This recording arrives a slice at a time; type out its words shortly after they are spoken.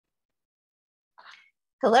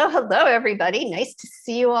Hello, hello, everybody. Nice to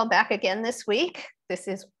see you all back again this week. This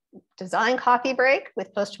is Design Coffee Break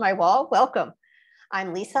with PosterMyWall. Welcome.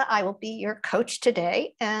 I'm Lisa. I will be your coach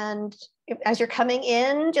today. And as you're coming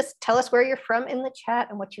in, just tell us where you're from in the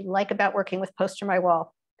chat and what you like about working with PosterMyWall.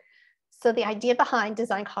 So the idea behind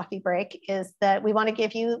Design Coffee Break is that we want to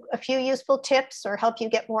give you a few useful tips or help you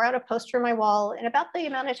get more out of PosterMyWall in about the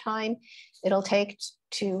amount of time it'll take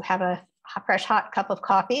to have a fresh hot cup of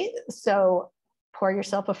coffee. So pour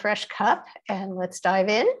yourself a fresh cup and let's dive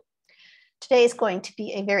in. Today is going to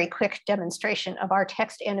be a very quick demonstration of our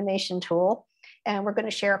text animation tool. And we're going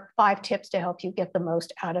to share 5 tips to help you get the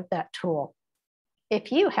most out of that tool.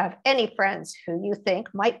 If you have any friends who you think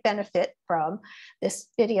might benefit from this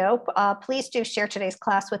video, please do share today's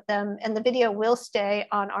class with them. And the video will stay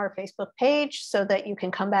on our Facebook page so that you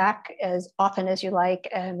can come back as often as you like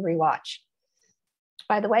and rewatch.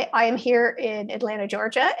 By the way, I am here in Atlanta,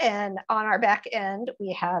 Georgia, and on our back end,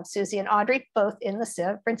 we have Susie and Audrey, both in the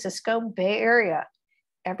San Francisco Bay Area.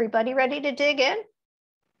 Everybody ready to dig in?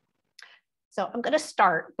 So I'm going to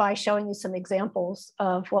start by showing you some examples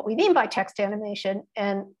of what we mean by text animation.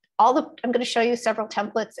 And I'm going to show you several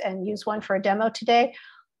templates and use one for a demo today.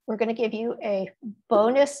 We're going to give you a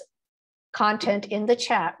bonus content in the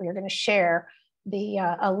chat. We're going to share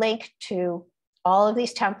a link to all of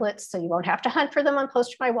these templates, so you won't have to hunt for them on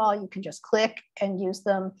PosterMyWall. You can just click and use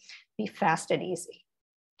them, be fast and easy.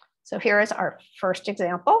 So here is our first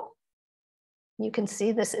example. You can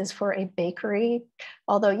see this is for a bakery,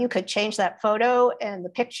 although you could change that photo and the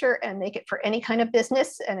picture and make it for any kind of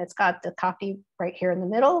business. And it's got the copy right here in the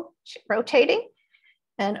middle, rotating.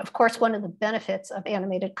 And of course, one of the benefits of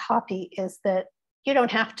animated copy is that you don't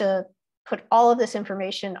have to put all of this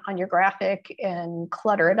information on your graphic and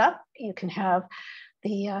clutter it up. You can have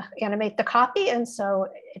animate the copy. And so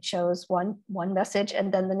it shows one message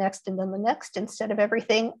and then the next and then the next instead of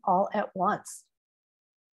everything all at once.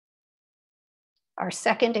 Our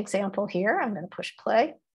second example here, I'm going to push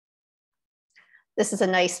play. This is a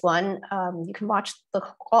nice one. You can watch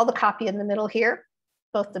all the copy in the middle here,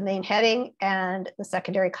 both the main heading and the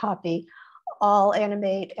secondary copy, all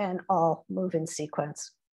animate and all move in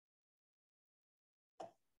sequence.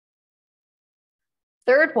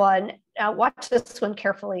 Third one, watch this one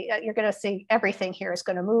carefully. You're going to see everything here is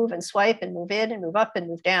going to move and swipe and move in and move up and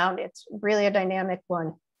move down. It's really a dynamic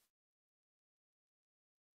one.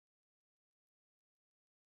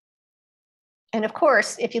 And of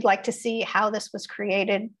course, if you'd like to see how this was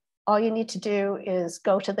created, all you need to do is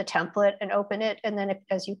go to the template and open it. And then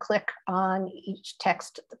as you click on each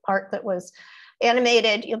text, the part that was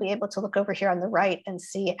animated, you'll be able to look over here on the right and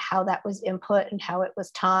see how that was input and how it was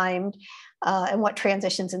timed and what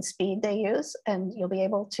transitions and speed they use. And you'll be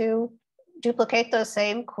able to duplicate those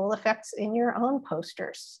same cool effects in your own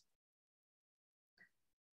posters.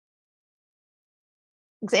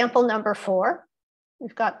 Example number 4,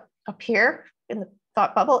 we've got up here in the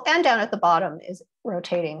thought bubble and down at the bottom is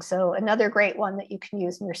rotating. So another great one that you can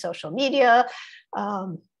use in your social media,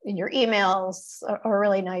 in your emails, a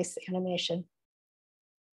really nice animation.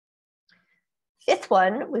 Fifth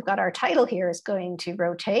one, we've got our title here is going to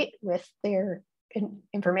rotate with their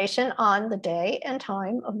information on the day and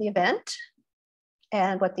time of the event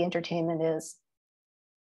and what the entertainment is.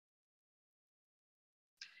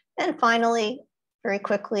 And finally, very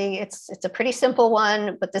quickly, it's a pretty simple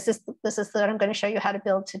one, but this is what I'm going to show you how to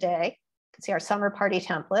build today. You can see our summer party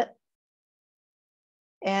template.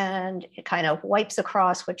 And it kind of wipes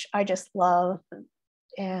across, which I just love.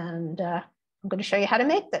 And I'm going to show you how to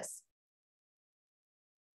make this.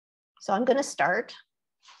 So I'm going to start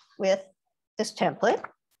with this template.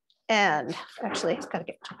 And actually, it's got to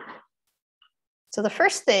get. So the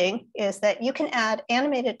first thing is that you can add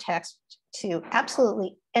animated text to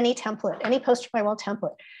absolutely any template, any PosterMyWall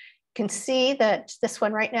template. You can see that this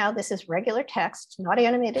one right now, this is regular text, not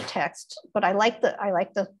animated text, but I like the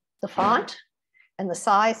font and the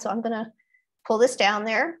size. So I'm going to pull this down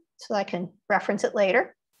there so I can reference it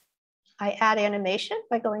later. I add animation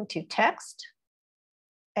by going to text,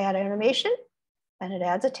 add animation, and it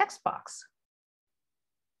adds a text box.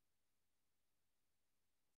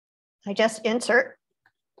 I just insert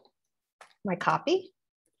my copy,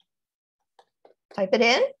 type it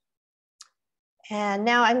in, and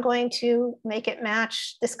now I'm going to make it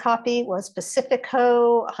match. This copy was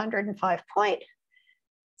Pacifico 105 point.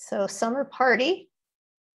 So summer party,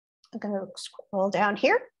 I'm going to scroll down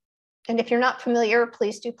here. And if you're not familiar,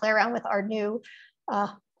 please do play around with our new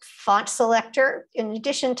font selector. In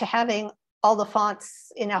addition to having all the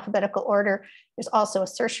fonts in alphabetical order, there's also a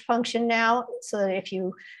search function now, so that if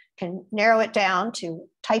you can narrow it down to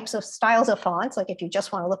types of styles of fonts, like if you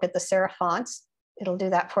just want to look at the serif fonts, it'll do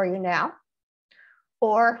that for you now.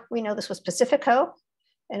 Or we know this was Pacifico,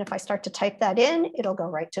 and if I start to type that in, it'll go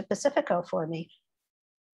right to Pacifico for me.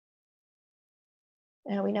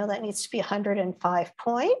 And we know that needs to be 105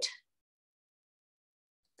 point.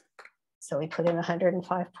 So we put in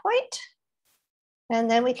 105 point, and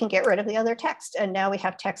then we can get rid of the other text. And now we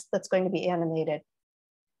have text that's going to be animated.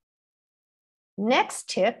 Next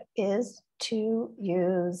tip is to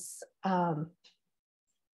use,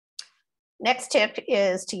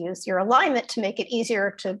 your alignment to make it easier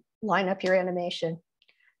to line up your animation.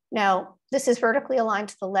 Now, this is vertically aligned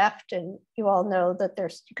to the left, and you all know that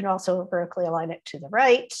you can also vertically align it to the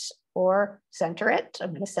right or center it. I'm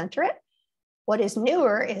going to center it. What is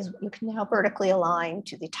newer is you can now vertically align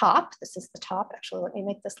to the top. This is the top. Actually, let me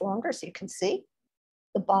make this longer so you can see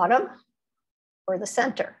the bottom or the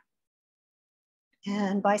center.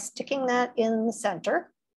 And by sticking that in the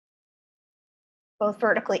center, both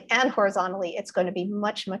vertically and horizontally, it's going to be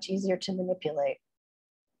much, much easier to manipulate.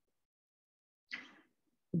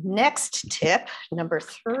 Next tip, number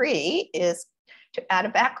 3, is to add a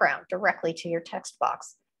background directly to your text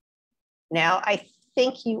box. Now, I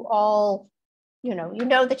think you all, you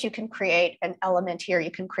know that you can create an element here.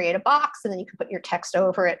 You can create a box and then you can put your text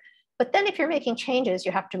over it. But then if you're making changes,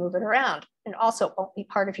 you have to move it around. And also it won't be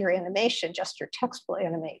part of your animation, just your text will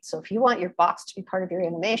animate. So if you want your box to be part of your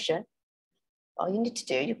animation, all you need to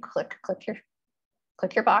do, you click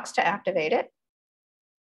your box to activate it,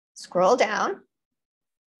 scroll down,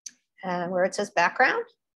 and where it says background,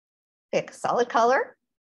 pick solid color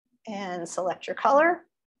and select your color.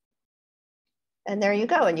 And there you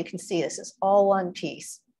go. And you can see this is all one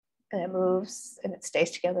piece, and it moves and it stays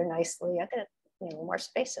together nicely. I'm gonna need a little more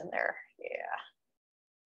space in there. Yeah,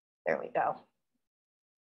 there we go.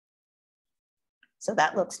 So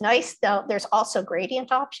that looks nice. Now there's also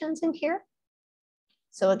gradient options in here.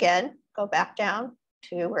 So again, go back down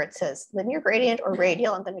to where it says linear gradient or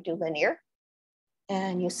radial. I'm going to do linear.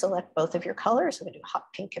 And you select both of your colors. I'm going to do hot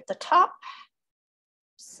pink at the top.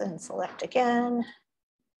 And select again.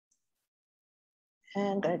 And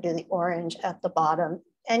I'm going to do the orange at the bottom.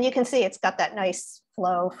 And you can see it's got that nice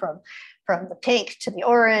flow from the pink to the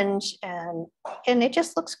orange, and it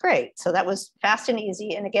just looks great. So that was fast and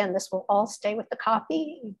easy. And again, this will all stay with the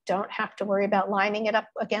copy. You don't have to worry about lining it up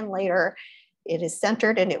again later. It is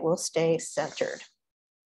centered and it will stay centered.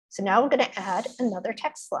 So now we're going to add another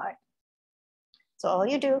text slide. So all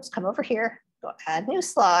you do is come over here, go add new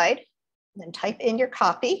slide, and then type in your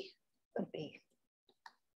copy. It would be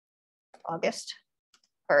August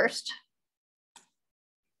 1st.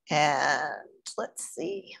 And let's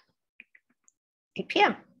see, 8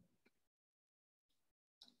 p.m.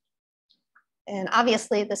 And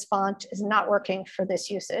obviously this font is not working for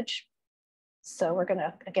this usage. So we're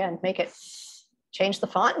gonna, again, change the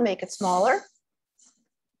font and make it smaller.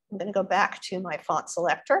 I'm gonna go back to my font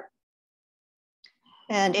selector.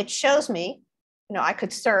 And it shows me, I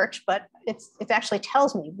could search, but it actually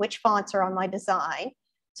tells me which fonts are on my design.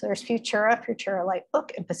 So there's Futura, Futura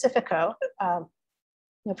Lightbook, and Pacifico.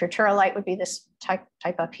 Futura Light would be this type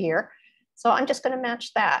up here. So I'm just going to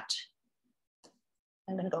match that.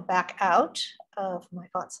 I'm going to go back out of my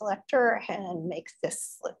font selector and make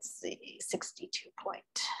this, let's see, 62 point.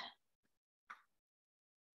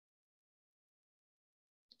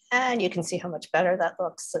 And you can see how much better that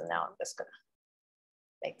looks. And now I'm just going to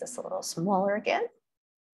make this a little smaller again.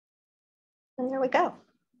 And there we go.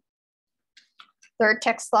 Third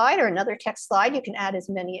text slide or another text slide, you can add as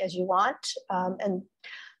many as you want. And I'm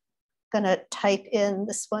gonna type in,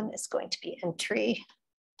 this one is going to be entry,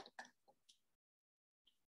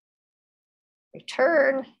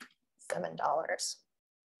 return $7.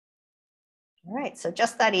 All right, so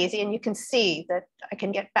just that easy. And you can see that I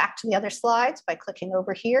can get back to the other slides by clicking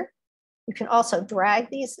over here. You can also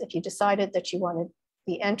drag these if you decided that you wanted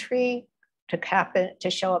the entry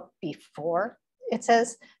to show up before it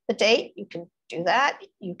says the date. You can do that.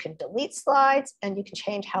 You can delete slides, and you can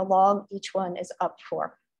change how long each one is up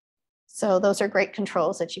for. So those are great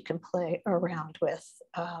controls that you can play around with.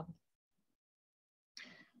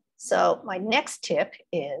 So my next tip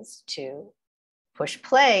is to push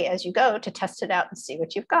play as you go to test it out and see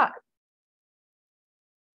what you've got.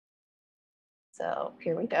 So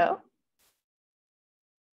here we go.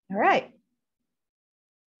 All right.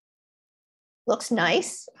 Looks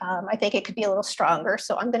nice. I think it could be a little stronger.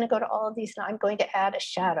 So I'm going to go to all of these and I'm going to add a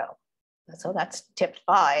shadow. So that's tip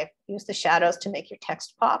 5. Use the shadows to make your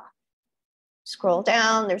text pop. Scroll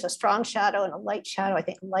down. There's a strong shadow and a light shadow. I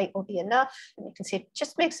think light will be enough. And you can see it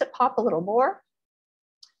just makes it pop a little more.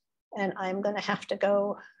 And I'm going to have to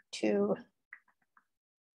go to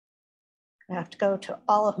I have to go to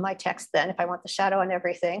all of my text then if I want the shadow on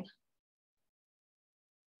everything.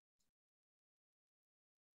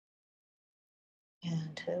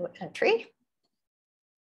 And to entry.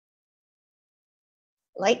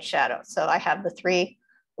 Light shadow. So I have the 3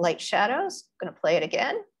 light shadows. I'm going to play it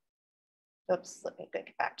again. Oops, let me get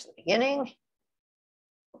back to the beginning.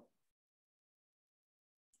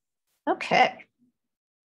 Okay.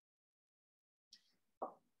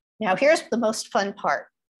 Now here's the most fun part.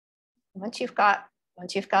 Once you've got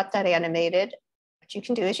that animated, what you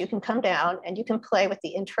can do is you can come down and you can play with the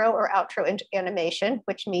intro or outro animation,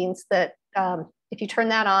 which means that if you turn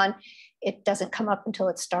that on, it doesn't come up until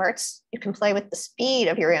it starts. You can play with the speed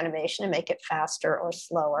of your animation and make it faster or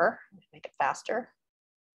slower. Make it faster,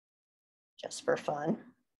 just for fun.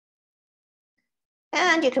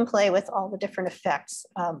 And you can play with all the different effects.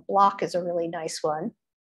 Block is a really nice one.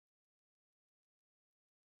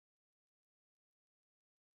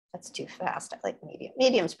 That's too fast. I like medium.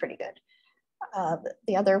 Medium's pretty good.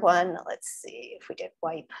 The other one, let's see if we did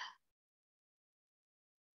wipe.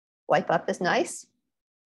 Wipe up is nice.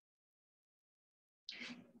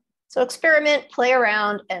 So experiment, play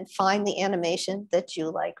around, and find the animation that you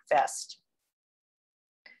like best.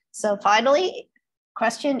 So finally,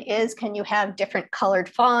 question is, can you have different colored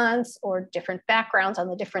fonts or different backgrounds on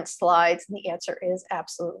the different slides? And the answer is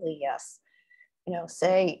absolutely yes. You know,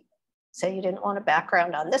 say you didn't want a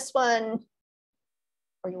background on this one,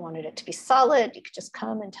 or you wanted it to be solid, you could just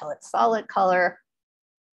come and tell it solid color.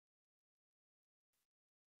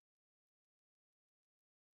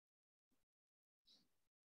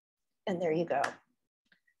 And there you go.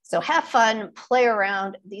 So have fun, play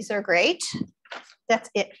around. These are great. That's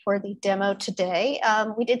it for the demo today.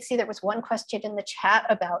 We did see there was one question in the chat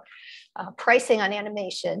about pricing on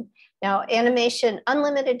animation. Now, animation,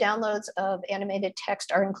 unlimited downloads of animated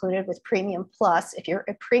text are included with Premium Plus. If you're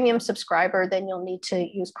a premium subscriber, then you'll need to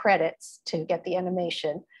use credits to get the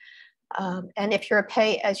animation. And if you're a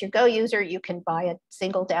pay-as-you-go user, you can buy a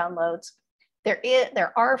single downloads.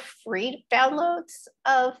 There are free downloads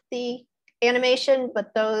of the animation,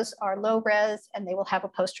 but those are low res and they will have a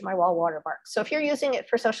PosterMyWall watermark. So if you're using it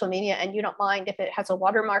for social media and you don't mind if it has a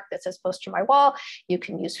watermark that says PosterMyWall, you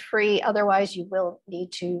can use free. Otherwise, you will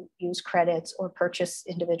need to use credits or purchase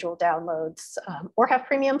individual downloads or have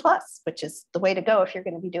Premium Plus, which is the way to go if you're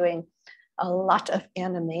going to be doing a lot of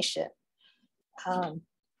animation.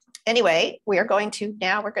 Anyway, we're going to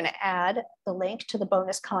add the link to the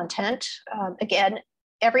bonus content. Again,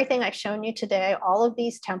 everything I've shown you today, all of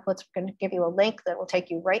these templates, we're going to give you a link that will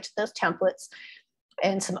take you right to those templates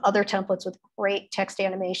and some other templates with great text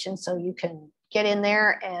animation so you can get in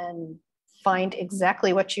there and find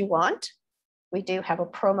exactly what you want. We do have a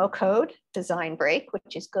promo code, Design Break,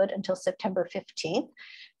 which is good until September 15th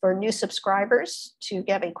for new subscribers to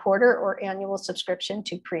get a quarter or annual subscription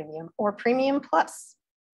to Premium or Premium Plus.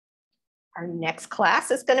 Our next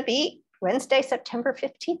class is going to be Wednesday, September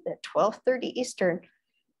 15th at 12:30 Eastern.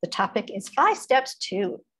 The topic is 5 steps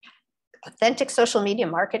to authentic social media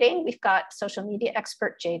marketing. We've got social media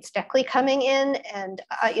expert Jade Steckley coming in. And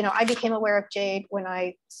I became aware of Jade when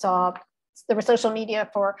I saw there was social media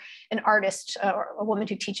for an artist or a woman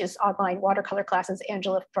who teaches online watercolor classes,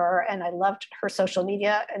 Angela Furr, and I loved her social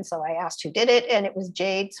media. And so I asked who did it, and it was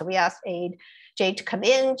Jade. So we asked Jade to come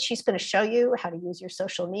in. She's going to show you how to use your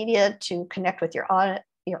social media to connect with your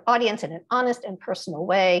audience in an honest and personal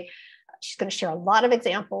way. She's going to share a lot of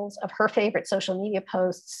examples of her favorite social media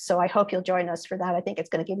posts. So I hope you'll join us for that. I think it's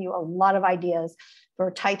going to give you a lot of ideas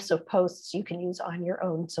for types of posts you can use on your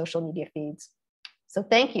own social media feeds. So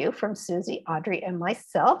thank you from Susie, Audrey, and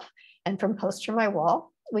myself, and from PosterMyWall.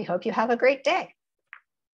 We hope you have a great day.